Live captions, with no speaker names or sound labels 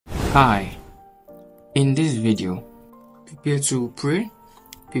Hi, in this video, prepare to pray,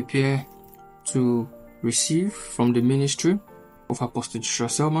 prepare to receive from the ministry of Apostle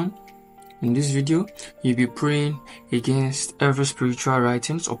Selman. In this video, you'll be praying against every spiritual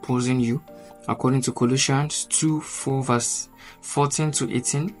writings opposing you, according to Colossians 2:4 verse 14 to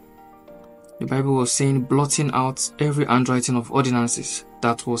 18. The Bible was saying, blotting out every handwriting of ordinances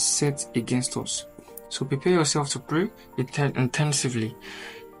that was set against us. So prepare yourself to pray intensively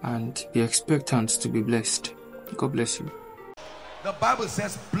and be expectant to be blessed. God bless you. The Bible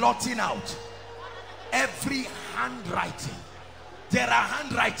says blotting out every handwriting. There are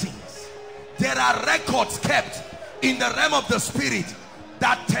handwritings. There are records kept in the realm of the spirit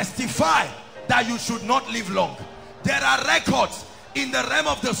that testify that you should not live long. There are records in the realm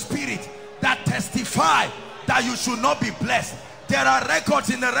of the spirit that testify that you should not be blessed. There are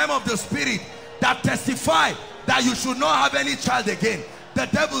records in the realm of the spirit that testify that you should not have any child again. The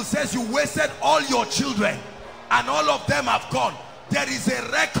devil says you wasted all your children and all of them have gone. There is a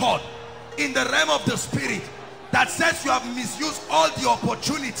record in the realm of the spirit that says you have misused all the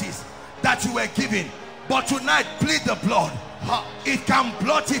opportunities that you were given. But tonight, plead the blood. It can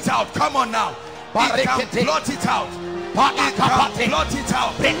blot it out. Come on now. It can blot it out. It can blot it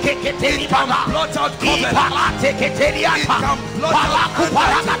out. It can blot out covenant. It can blot out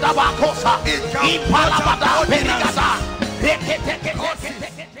handwriting. It can blot out ordinances.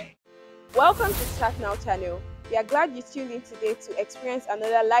 Welcome to StartNOW Channel. We are glad you tuned in today to experience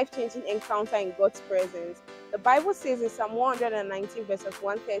another life-changing encounter in God's presence. The Bible says in Psalm 119 verses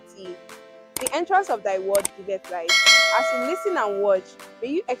 130, "The entrance of thy word giveth light." As you listen and watch, may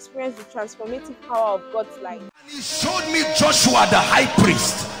you experience the transformative power of God's light. And he showed me Joshua the high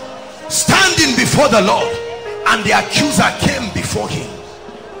priest standing before the Lord, and the accuser came before him,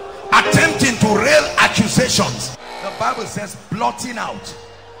 attempting to rail accusations. The Bible says blotting out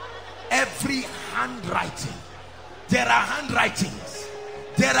every handwriting. There are handwritings.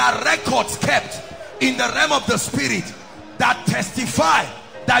 There are records kept in the realm of the spirit that testify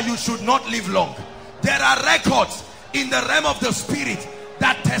that you should not live long. There are records in the realm of the spirit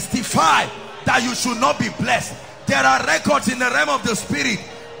that testify that you should not be blessed. There are records in the realm of the spirit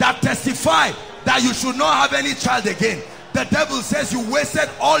that testify that you should not have any child again. The devil says you wasted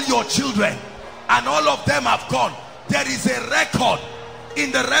all your children and all of them have gone. There is a record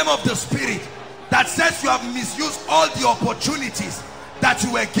in the realm of the spirit that says you have misused all the opportunities that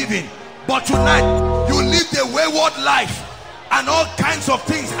you were given. But tonight, you lived a wayward life and all kinds of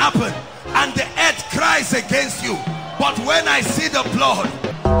things happen and the earth cries against you. But when I see the blood,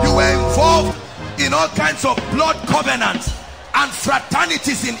 you were involved in all kinds of blood covenants and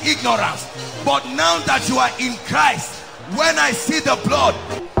fraternities in ignorance. But now that you are in Christ, when I see the blood,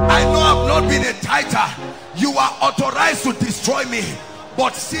 I know I've not been a tither. You are authorized to destroy me,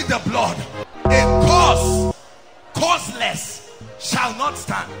 but see the blood. A cause causeless shall not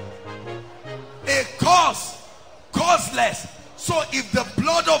stand. A cause causeless. So if the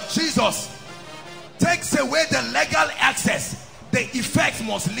blood of Jesus takes away the legal access, the effect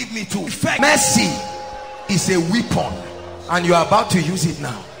must lead me to effect. Mercy is a weapon and you are about to use it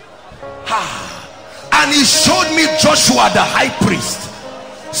now. And he showed me Joshua the high priest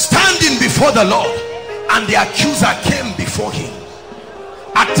standing before the Lord, and the accuser came before him,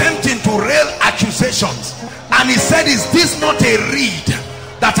 attempting to rail accusations. And he said, is this not a reed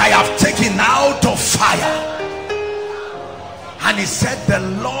that I have taken out of fire? And he said, the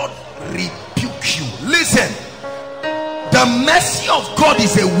Lord rebuke you. Listen, the mercy of God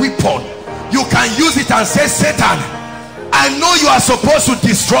is a weapon. You can use it and say, Satan, I know you are supposed to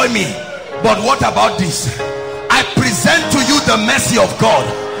destroy me, but what about this? I present to you the mercy of God.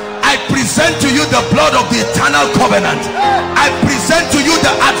 I present to you the blood of the eternal covenant. I present to you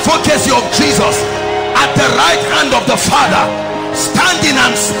the advocacy of Jesus at the right hand of the Father, standing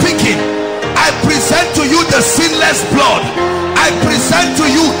and speaking. I present to you the sinless blood. I present to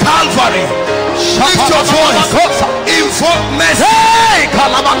you Calvary. Lift your voice. Invoke mercy.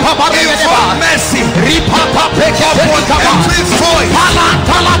 Invoke mercy upon every voice.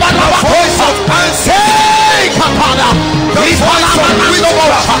 The voice of answer. The voice of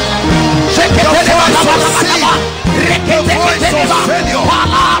witchcraft. The voice of sin. The voice of failure.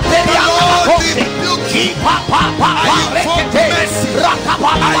 The Lord rebuke you. I invoke mercy. I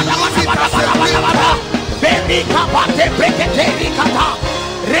use it as a weapon.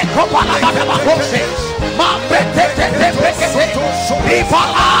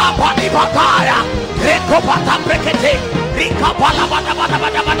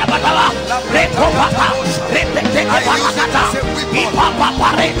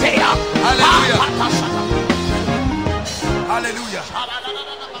 Hallelujah.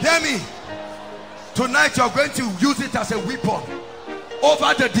 Hear me. Tonight you are going to use it as a weapon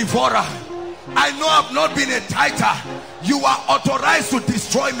over the devourer. I know I've not been a tither. You are authorized to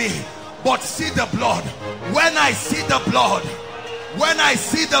destroy me, but see the blood. When I see the blood, when I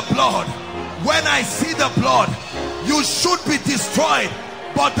see the blood, when I see the blood, you should be destroyed,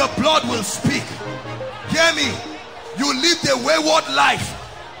 but the blood will speak. Hear me. You live the wayward life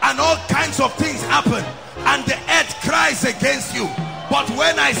and all kinds of things happen and the earth cries against you, but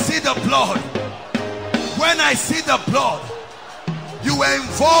when I see the blood, when I see the blood, you were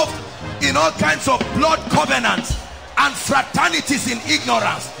involved in all kinds of blood covenants and fraternities in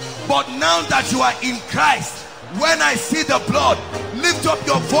ignorance, but now that you are in Christ, when I see the blood, lift up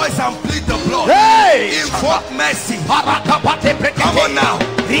your voice and plead the blood. Hey! Invoke mercy. Come on now.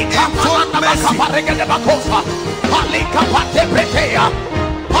 Invoke mercy.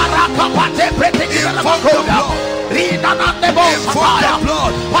 Invoke the blood. Invoke the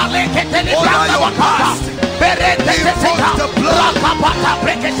blood over your past. Invoke the blood.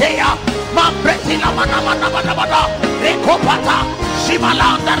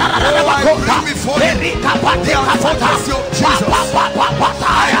 I bring before you the advocacy of Jesus.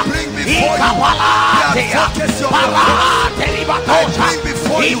 I bring before you the advocacy of the Lord. I bring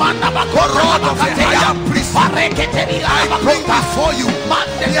before you the rod of the higher priest. I bring before you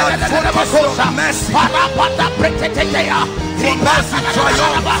the advocacy of mercy. For mercy triumphs. Mercy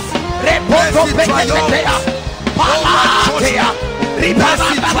triumphs over judgment.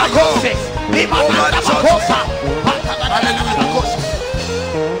 Mercy triumphs over judgment. Hallelujah.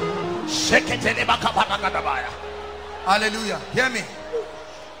 Hallelujah. Hear me.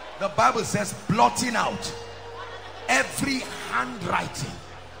 The Bible says blotting out every handwriting.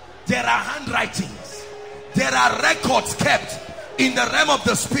 There are handwritings. There are records kept in the realm of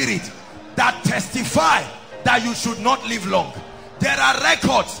the spirit that testify that you should not live long. There are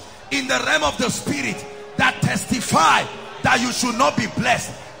records in the realm of the spirit that testify that you should not be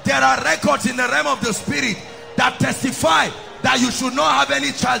blessed. There are records in the realm of the spirit that testify that you should not have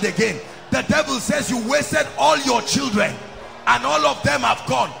any child again. The devil says you wasted all your children and all of them have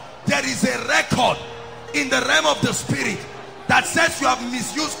gone. There is a record in the realm of the spirit that says you have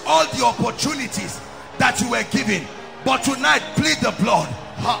misused all the opportunities that you were given. But tonight, plead the blood.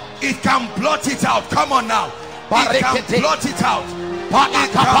 It can blot it out. Come on now. It can blot it out.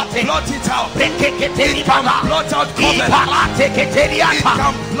 It can blot it out. It can blot out covenant. It can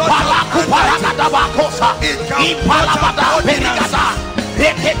blot out handwriting. It can blot out ordinances.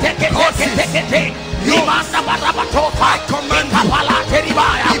 I command you,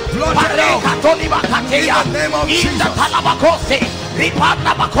 be blotted out in the name of Jesus.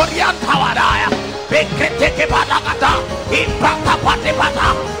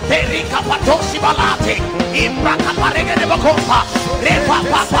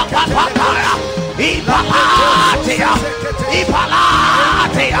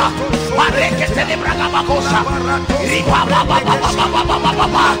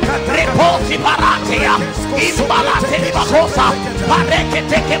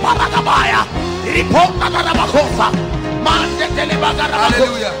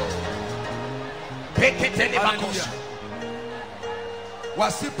 Hallelujah. Hallelujah.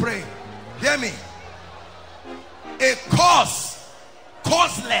 We're still praying. Hear me. A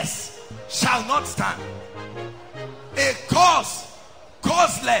causeless shall not stand. A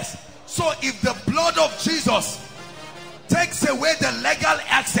causeless. So if the blood of Jesus takes away the legal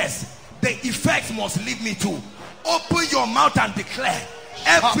access, the effect must lead me to open your mouth and declare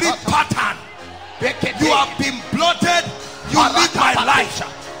every pattern you have been blotted. You live my life.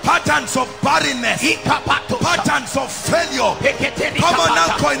 Patterns of barrenness, patterns of failure. Come on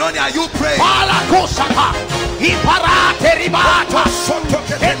now, Koinonia, are you praying?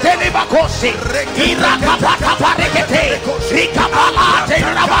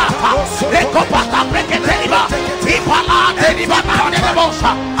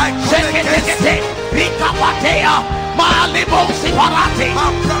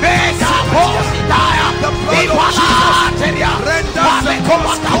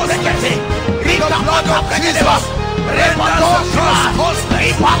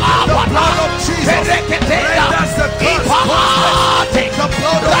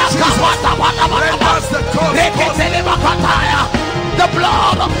 The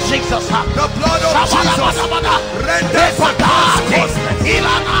blood of Jesus, the blood of Jesus renders the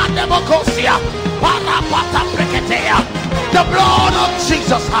causeless. The blood of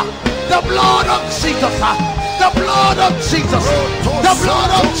Jesus, the blood of Jesus, the blood of Jesus, the blood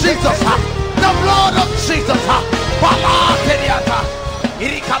of Jesus, the blood of Jesus.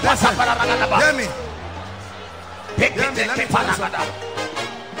 Hear me.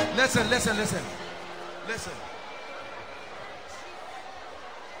 Listen.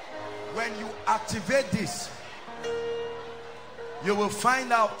 When you activate this, you will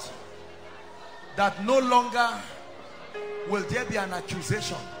find out that no longer will there be an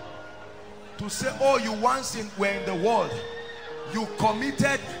accusation to say, oh, you once were in the world, you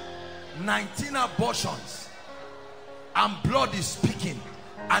committed 19 abortions and blood is speaking,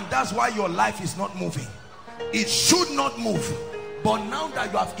 and that's why your life is not moving. It should not move, but now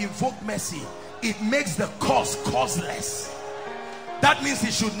that you have invoked mercy, it makes the cause causeless. That means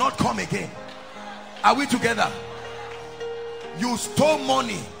it should not come again. Are we together? You stole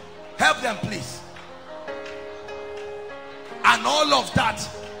money, help them please, and all of that,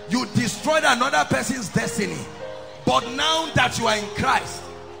 you destroyed another person's destiny. But now that you are in Christ,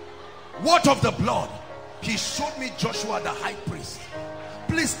 what of the blood? He showed me Joshua the high priest.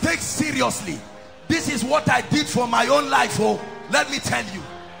 Please take seriously, this is what I did for my own life. Oh, let me tell you,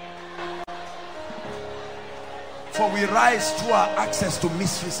 for we rise through our access to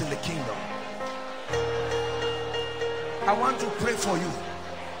mysteries in the kingdom. I want to pray for you,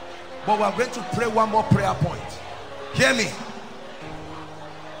 but we're going to pray one more prayer point. Hear me.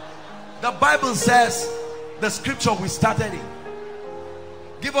 The Bible says, the scripture we started in,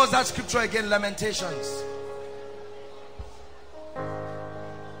 give us that scripture again, Lamentations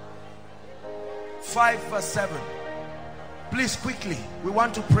 5 verse 7. Please quickly, we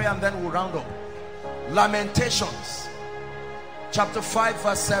want to pray and then we'll round up. Lamentations chapter 5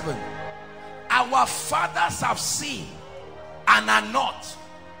 verse 7. Our fathers have seen and are not,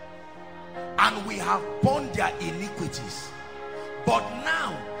 and we have borne their iniquities. But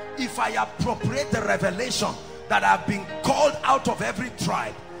now, if I appropriate the revelation that I've been called out of every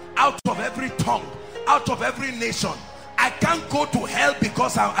tribe, out of every tongue, out of every nation, I can't go to hell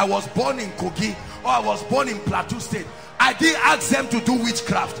because I was born in Kogi or I was born in Plateau State. I didn't ask them to do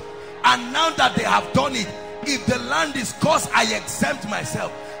witchcraft, and now that they have done it, if the land is cursed, I exempt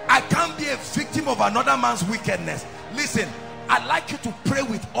myself. I can't be a victim of another man's wickedness. Listen, I'd like you to pray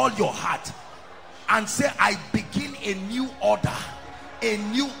with all your heart and say, I begin a new order. A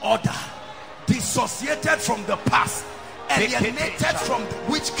new order, dissociated from the past, alienated from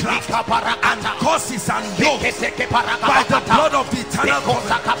witchcraft and curses and yokes by the blood of the eternal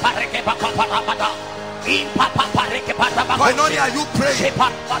covenant. Koinonia, you pray.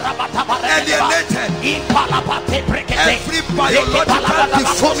 Alienated every biological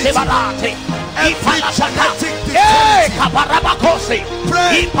deformity, every genetic deformity.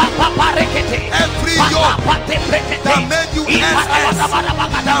 Pray. Every yoke that made you SS, that made you AS,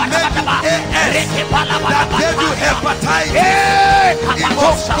 that gave you hepatitis, it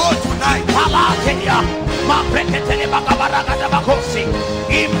must go tonight.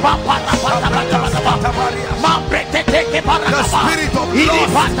 The spirit of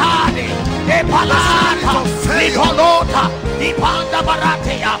loss, the spirit of failure,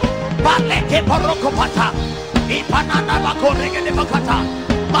 Ipanana bakorege de bakata,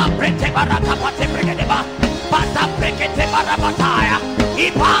 mambrete baraka pate bregedeba, pata brekete barabataya,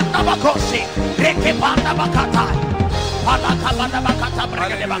 ipanda bakosi, reke panda bakata, palaka banda bakata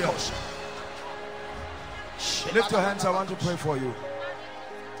bregede bakosi. Lift your hands, I want to pray for you.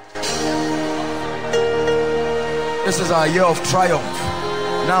 This is our year of triumph.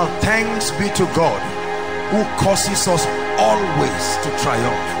 Now thanks be to God who causes us always to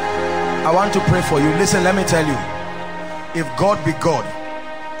triumph. I want to pray for you. Listen, let me tell you, if God be God,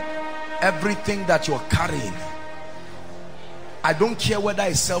 everything that you're carrying, I don't care whether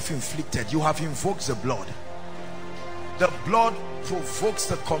it's self-inflicted, you have invoked the blood. The blood provokes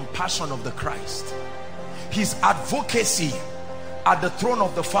the compassion of the Christ. His advocacy at the throne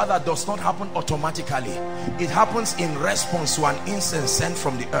of the Father does not happen automatically. It happens in response to an incense sent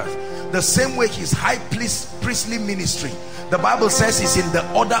from the earth. The same way his high priestly ministry, the Bible says, is in the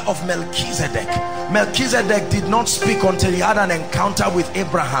order of Melchizedek. Melchizedek did not speak until he had an encounter with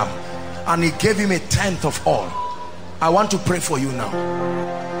Abraham, and he gave him a tenth of all. I want to pray for you now,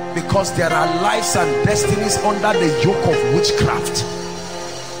 because there are lives and destinies under the yoke of witchcraft.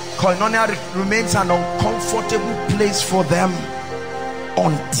 Koinonia remains an uncomfortable place for them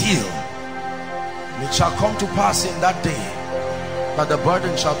until it shall come to pass in that day that the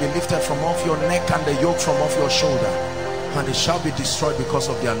burden shall be lifted from off your neck and the yoke from off your shoulder, and it shall be destroyed because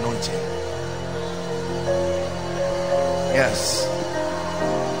of the anointing. Yes.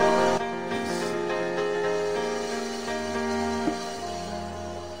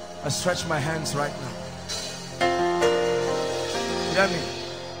 I stretch my hands right now. Hear me.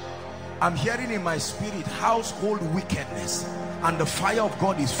 I'm hearing in my spirit household wickedness, and the fire of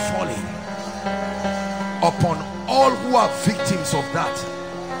God is falling upon all who are victims of that.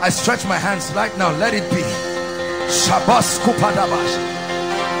 I stretch my hands right now. Let it be. Shabas kupadabash.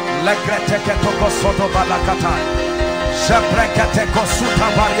 Legreteke toko soto balakata. Shebrekete kosuta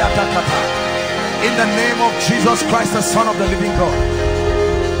variata kata. In the name of Jesus Christ, the Son of the living God.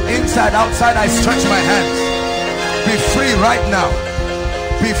 Inside, outside, I stretch my hands. Be free right now.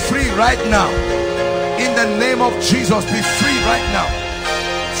 Be free right now. In the name of Jesus, be free right now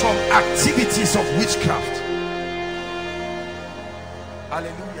from activities of witchcraft.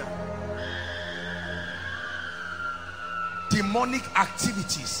 Hallelujah. Demonic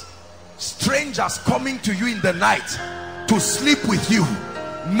activities. Strangers coming to you in the night to sleep with you.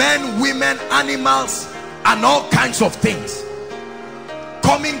 Men, women, animals, and all kinds of things.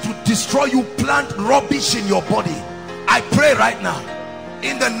 Coming to destroy you, plant rubbish in your body. I pray right now,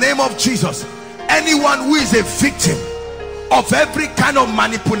 in the name of Jesus, anyone who is a victim of every kind of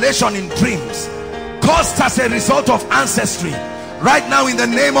manipulation in dreams, caused as a result of ancestry, right now in the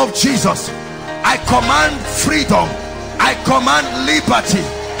name of Jesus, I command freedom. I command liberty.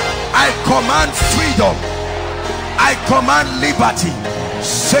 I command freedom. I command liberty.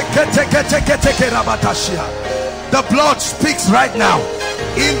 The blood speaks right now.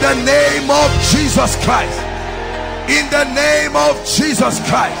 In the name of Jesus Christ. In the name of Jesus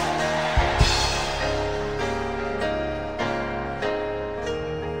Christ.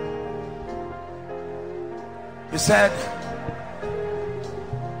 He said,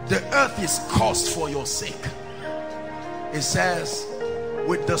 the earth is cursed for your sake. It says,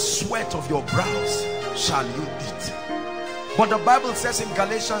 with the sweat of your brows shall you eat. But the Bible says in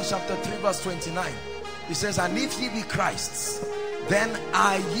Galatians chapter 3 verse 29, it says, and if ye be Christ's, then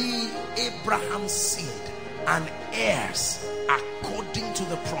are ye Abraham's seed and heirs according to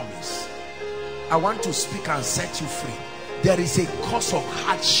the promise. I want to speak and set you free. There is a cause of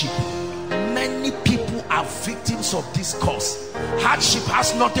hardship. Many people are victims of this cause. Hardship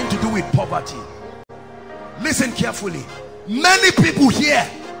has nothing to do with poverty. Listen carefully. Many people here,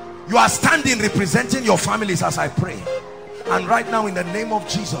 you are standing representing your families as I pray. And right now, in the name of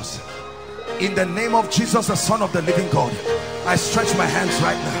Jesus, in the name of Jesus, the Son of the living God, I stretch my hands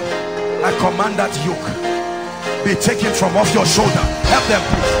right now. I command that yoke be taken from off your shoulder. Help them,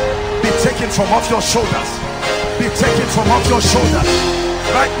 please. Be taken from off your shoulders. Be taken from off your shoulders.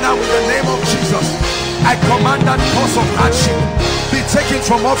 Right now, in the name of Jesus, I command that cause of hardship be taken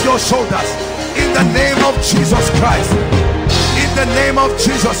from off your shoulders. In the name of Jesus Christ. In the name of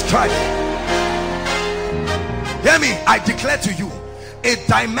Jesus Christ. Hear me, I declare to you, a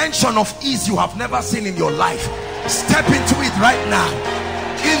dimension of ease you have never seen in your life. Step into it right now.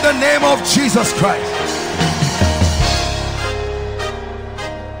 In the name of Jesus Christ.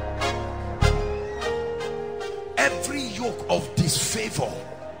 Every yoke of disfavor,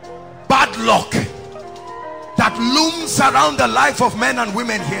 bad luck that looms around the life of men and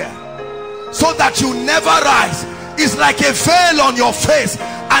women here, so that you never rise, is like a veil on your face,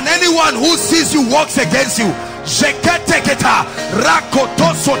 and anyone who sees you walks against you.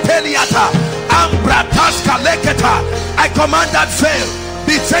 I command that veil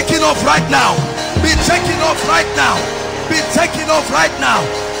be taken off right now. Be taken off right now. Be taken off right now.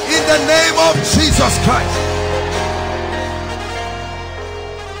 In the name of Jesus Christ.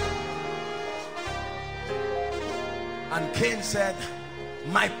 And Cain said,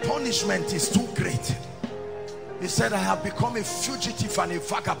 my punishment is too great. He said, I have become a fugitive and a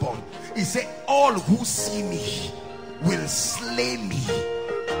vagabond. He said, all who see me will slay me.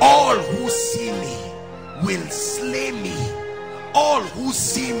 All who see me will slay me. All who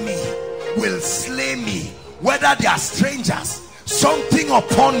see me will slay me. Whether they are strangers, something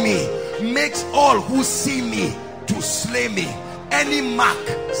upon me makes all who see me to slay me. Any mark,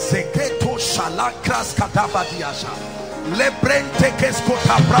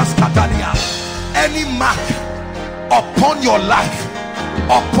 any mark upon your life,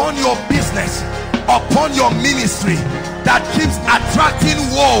 upon your business, upon your ministry, that keeps attracting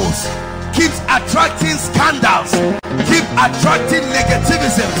woes, keeps attracting scandals, keep attracting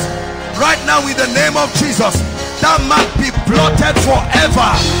negativism, right now in the name of Jesus, that mark be blotted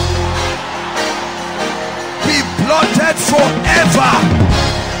forever. Be blotted forever.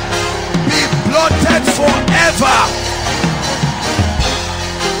 Be blotted forever.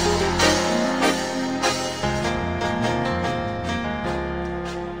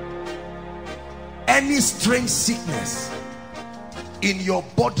 Any strange sickness in your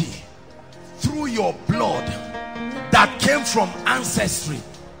body through your blood that came from ancestry,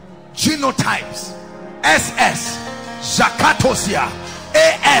 genotypes, SS, Zakatosia,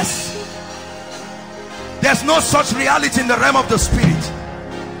 AS, there's no such reality in the realm of the spirit.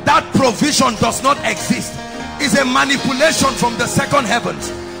 That provision does not exist. It's a manipulation from the second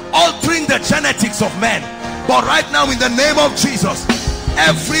heavens. altering the genetics of men. But right now, in the name of Jesus,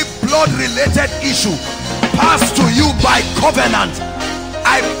 every blood-related issue passed to you by covenant,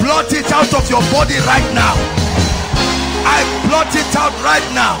 I blot it out of your body right now. I blot it out right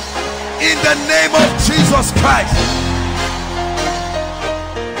now in the name of Jesus Christ.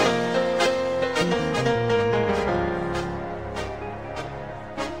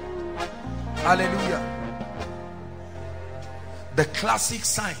 Hallelujah. The classic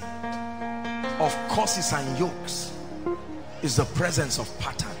sign of curses and yokes is the presence of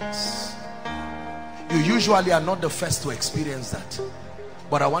patterns. You usually are not the first to experience that,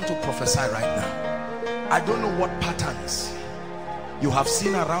 but I want to prophesy right now. I don't know what patterns you have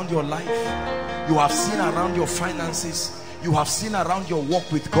seen around your life, you have seen around your finances, you have seen around your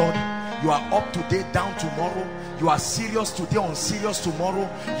walk with God. You are up today, down tomorrow. You are serious today, unserious tomorrow.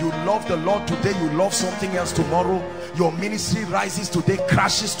 You love the Lord today, you love something else tomorrow. Your ministry rises today,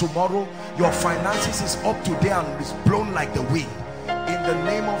 crashes tomorrow. Your finances is up today and is blown like the wind. In the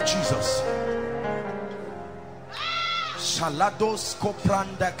name of Jesus.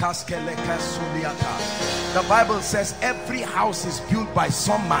 The Bible says every house is built by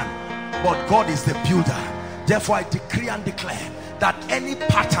some man, but God is the builder. Therefore I decree and declare that any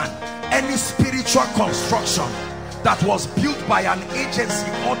pattern, any spiritual construction that was built by an agency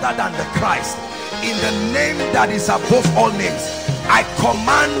other than the Christ, in the name that is above all names, I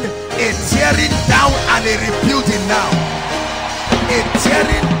command a tearing down and a rebuilding now. A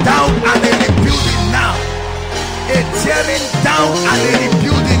tearing down and a rebuilding now. A tearing down and a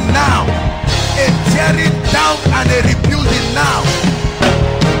rebuilding now. A tearing down and a rebuilding now.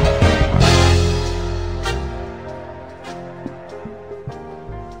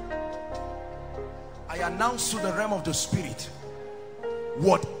 Announce to the realm of the spirit,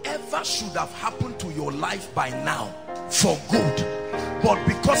 whatever should have happened to your life by now for good, but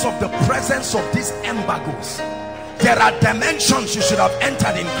because of the presence of these embargoes, there are dimensions you should have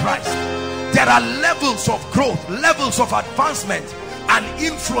entered in Christ. There are levels of growth, levels of advancement and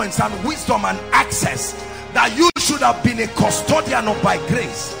influence and wisdom and access that you should have been a custodian of by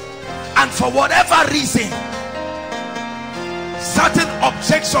grace, and for whatever reason certain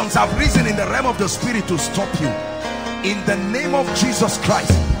objections have risen in the realm of the spirit to stop you. In the name of Jesus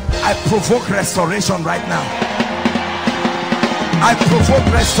Christ, I provoke restoration right now. I provoke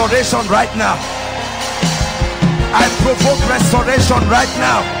restoration right now. I provoke restoration right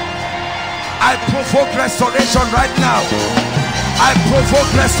now. I provoke restoration right now. I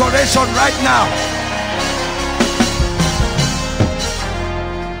provoke restoration right now.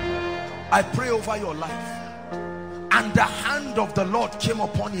 I pray over your life. And the hand of the Lord came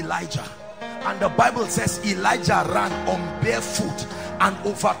upon Elijah, and the Bible says Elijah ran on barefoot and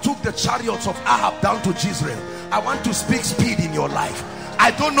overtook the chariots of Ahab down to Jezreel. I want to speak speed in your life.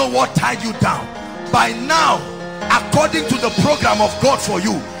 I don't know what tied you down. By now, according to the program of God for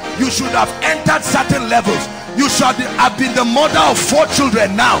you, you should have entered certain levels. You should have been the mother of 4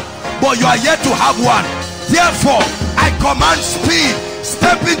 children now, but you are yet to have one. Therefore, I command speed.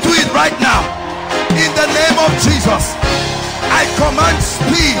 Step into it right now. In the name of Jesus, I command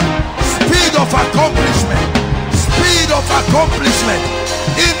speed, speed of accomplishment, speed of accomplishment.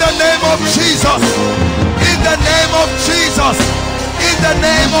 In the name of Jesus, in the name of Jesus, in the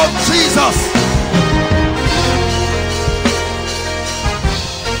name of Jesus.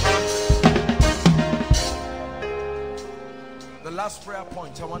 The last prayer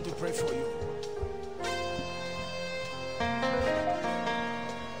point I want to pray for you.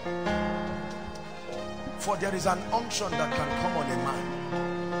 For there is an unction that can come on a man.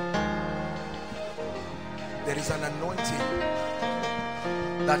 There is an anointing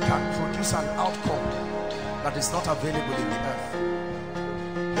that can produce an outcome that is not available in the earth.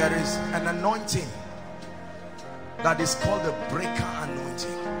 There is an anointing that is called the breaker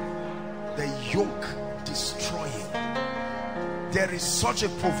anointing, the yoke destroying. There is such a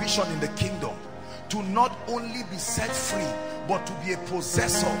provision in the kingdom to not only be set free, but to be a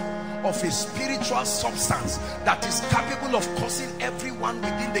possessor of a spiritual substance that is capable of causing everyone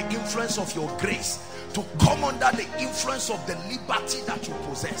within the influence of your grace to come under the influence of the liberty that you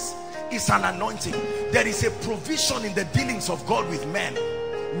possess. It's an anointing. There is a provision in the dealings of God with men,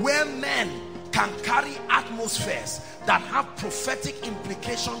 where men can carry atmospheres that have prophetic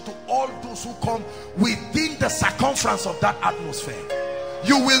implication to all those who come within the circumference of that atmosphere.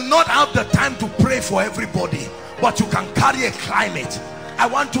 You will not have the time to pray for everybody, but you can carry a climate. I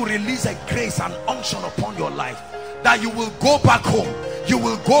want to release a grace and unction upon your life, that you will go back home, you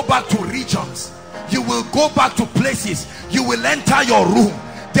will go back to regions, you will go back to places, you will enter your room.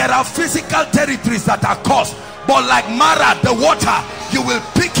 There are physical territories that are caused, but like Mara, the water, you will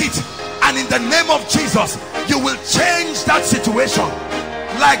pick it it, and in the name of Jesus, you will change that situation.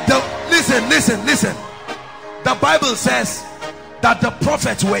 Like listen. The Bible says that the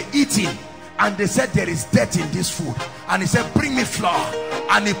prophets were eating, and they said there is death in this food, and he said bring me flour,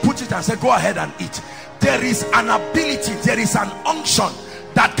 and he put it and said go ahead and eat. There is an ability, there is an unction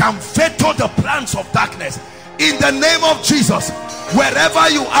that can veto the plans of darkness. In the name of Jesus, wherever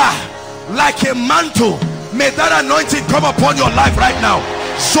you are, like a mantle, may that anointing come upon your life right now.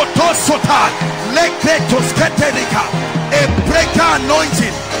 A breaker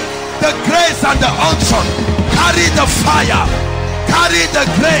anointing, the grace and the unction. Carry the fire, carry the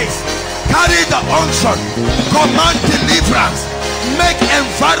grace, carry the unction. Command deliverance, make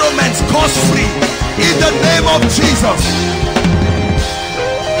environments cause free in the name of Jesus.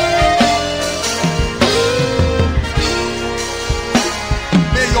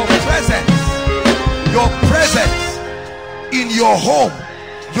 May your presence in your home,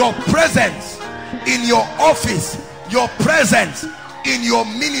 your presence in your office, your presence in your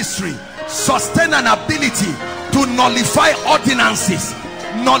ministry sustain an ability to nullify ordinances,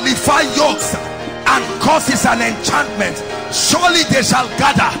 nullify yokes and causes and enchantment. Surely they shall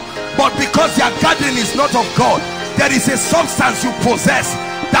gather, but because their gathering is not of God, there is a substance you possess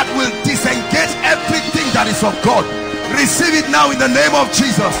that will disengage everything that is of God. Receive it now in the name of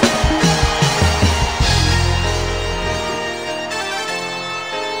Jesus.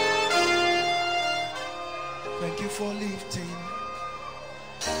 Thank you for lifting.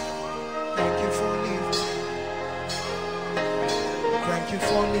 Thank you for lifting. Thank you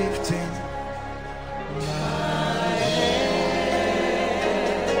for lifting.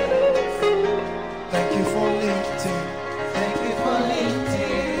 Thank you for lifting. Thank you for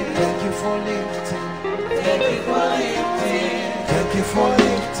lifting. Thank you for lifting. Thank you for lifting. Thank you for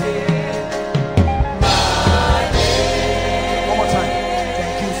lifting. My name. One more time.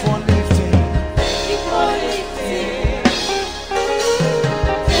 Thank you for lifting. Thank you for lifting.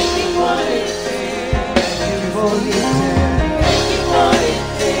 Thank you for lifting. Thank you for lifting. Thank you for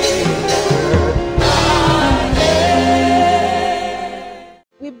lifting. My name.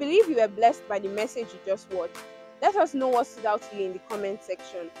 We believe you were blessed by the message you just watched. Let us know what stood out to you in the comment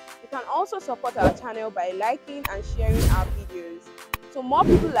section. You can also support our channel by liking and sharing our videos, so more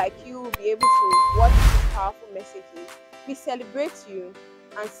people like you will be able to watch these powerful messages. We celebrate you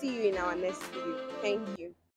and see you in our next video. Thank you.